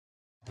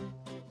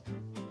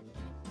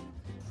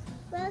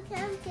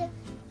Welcome to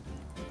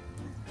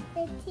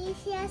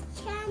Letitia's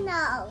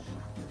channel.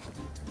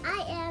 I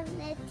am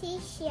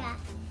Letitia.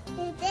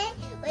 Today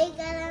we're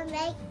gonna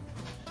make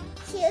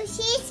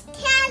Sushi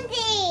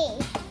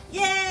Candy.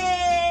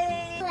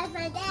 Yay! With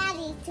my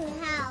daddy to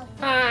help.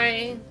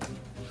 Hi.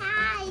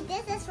 Hi,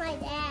 this is my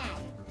dad.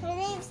 Her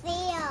name's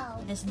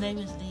Leo. His name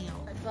is Leo.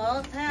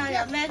 好，睇下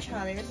有咩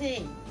材料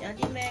先，有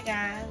啲咩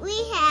㗎 We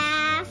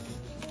have.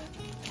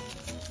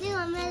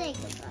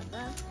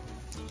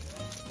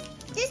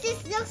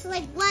 This looks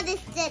like, what is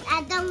this?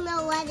 I don't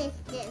know what is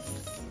this.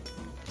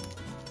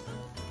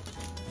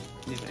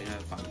 呢個應該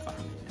係飯飯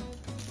嘅。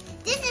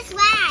 This is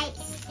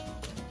rice.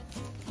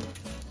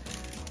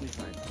 呢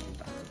個係蛋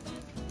蛋。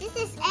 This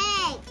is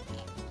egg.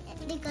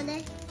 呢個呢？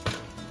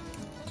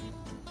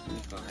呢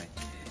個係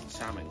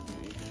三文魚。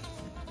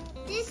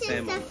 This is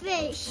the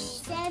fish.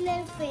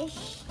 Salmon fish.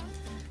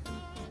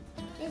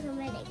 呢個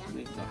咩嚟㗎？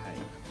呢個係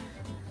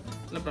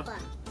粒粒。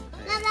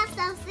粒粒壽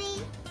司。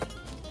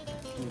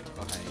呢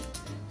個係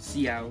豉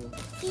油。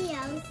豉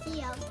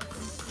油。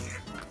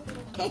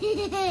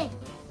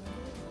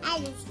I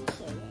just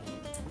kidding.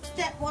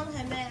 Step 1係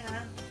咩啊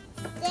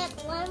Step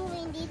 1, we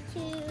need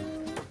to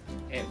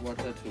add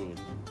water to in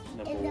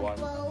number the one.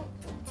 bowl.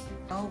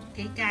 有幾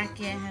格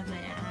嘅係咪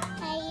啊？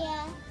係啊。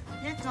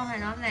一個係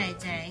攞嚟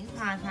整飯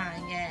飯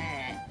嘅，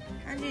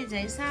跟住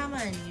整三文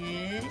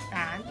魚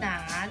蛋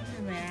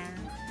係咪啊？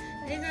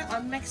呢啲我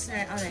mix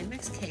係我嚟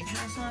mix 其他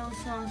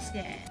sauce 嘅。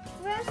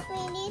First,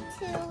 we need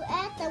to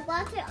add the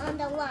water on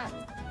the one.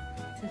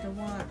 To the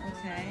one,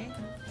 okay.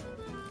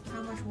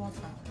 How much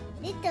water?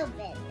 Little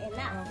bit,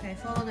 enough. Okay,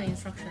 follow the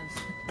instructions.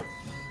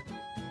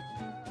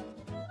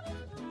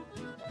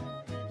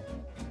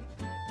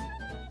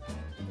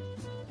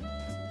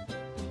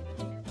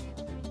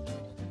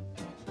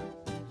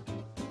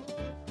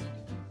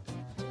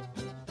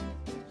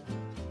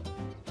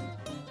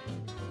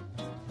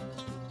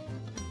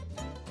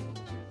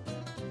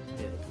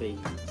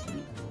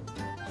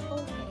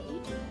 Okay.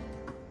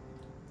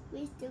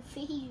 With the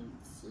fish.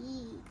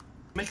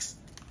 Mix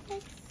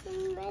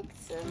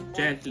Mix.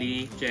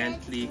 gently.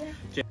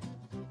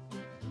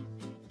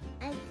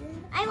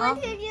 I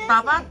want to use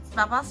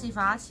爸爸示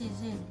範一次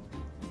先。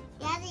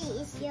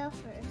Daddy is your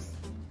first.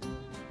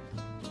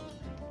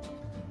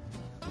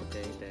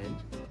 Okay, then.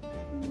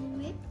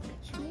 Whip.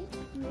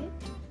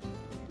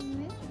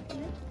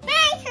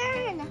 My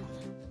turn.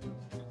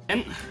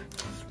 And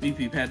we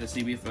prepare the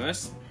seaweed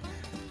first.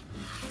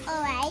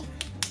 Alright.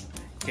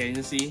 Can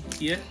you see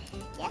here?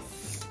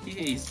 Yes.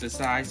 Here is the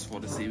size for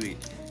the seaweed.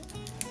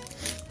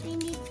 We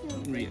need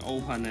to. We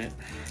open it.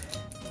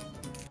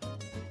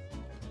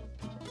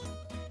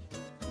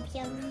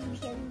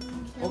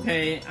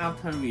 Okay,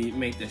 after we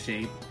make the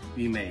shape,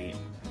 we may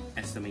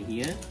estimate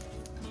here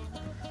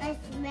I'm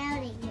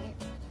smelling it.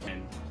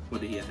 and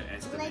put it here to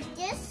estimate. Like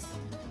this.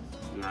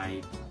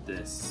 Like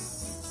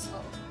this.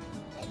 Oh,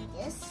 like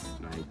this.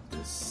 Like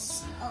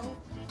this. Oh,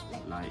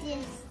 Like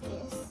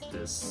this.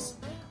 This.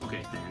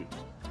 Okay, then.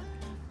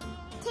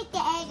 Take the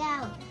egg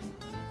out.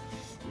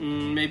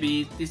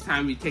 Maybe this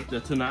time we take the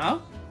tuna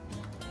out.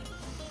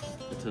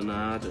 The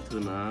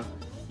tuna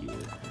here.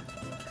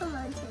 Come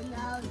on,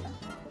 Tuna.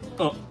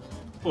 Oh,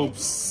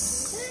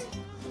 oops. It's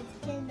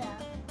tuna.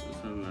 The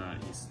tuna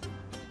is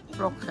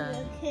broken.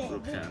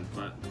 broken,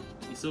 but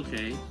it's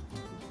okay.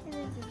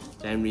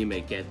 Then we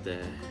may get the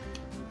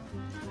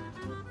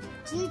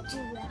Juju.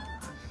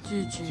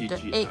 豬的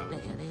egg 嚟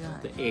嘅呢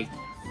個係。egg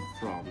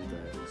from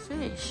the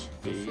Fish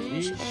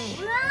egg.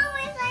 No,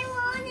 I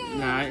want it.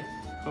 Right.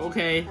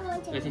 Okay. I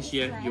want to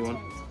Letitia, finish you my want?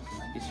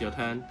 turn. It's your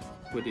turn.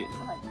 Put it.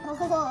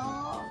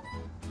 Oh.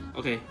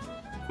 Okay.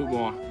 Put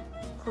more.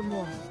 Put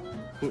more.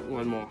 Put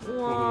one more. Put one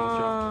more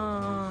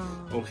Wow.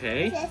 drop.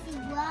 Okay. Jessie,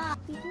 wow.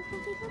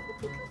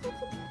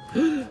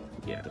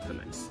 Yeah, that's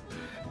nice.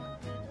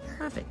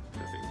 Perfect.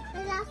 Perfect.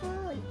 The last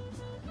one.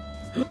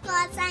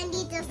 Because I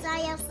need the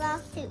soy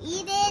sauce to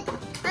eat it.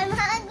 I'm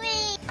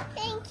hungry.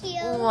 Thank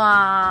you.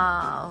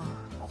 Wow.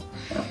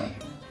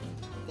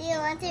 Do you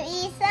want to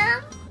eat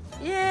some?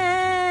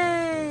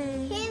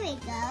 Yay. Here we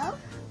go.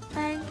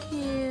 Thank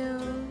you.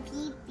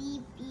 Beep,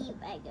 beep, beep.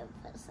 I can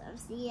put some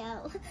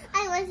CO.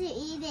 I want to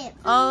eat it.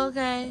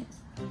 Okay.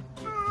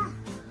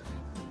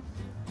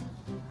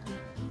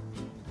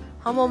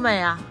 好冇味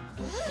啊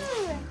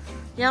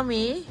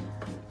 ？Yummy.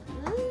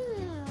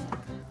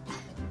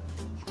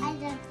 I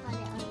just put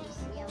it on the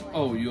CO.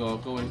 Oh, you are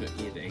going to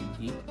eat the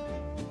egg.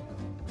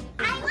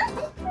 I want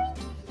to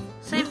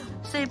drink.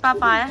 Say bye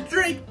bye 啊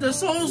Drink the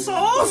soy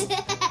sauce.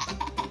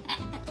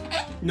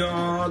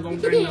 No,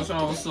 don't drink the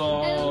soy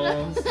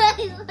sauce.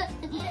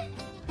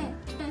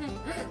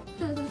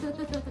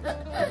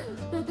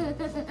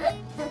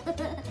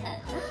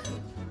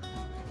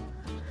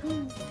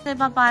 Say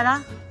bye bye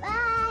啦 Bye.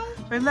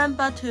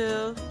 Remember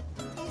to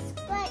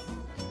Subscribe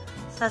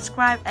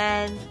subscribe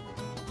and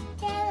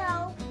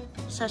channel.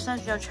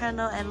 subscribe your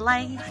channel and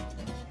like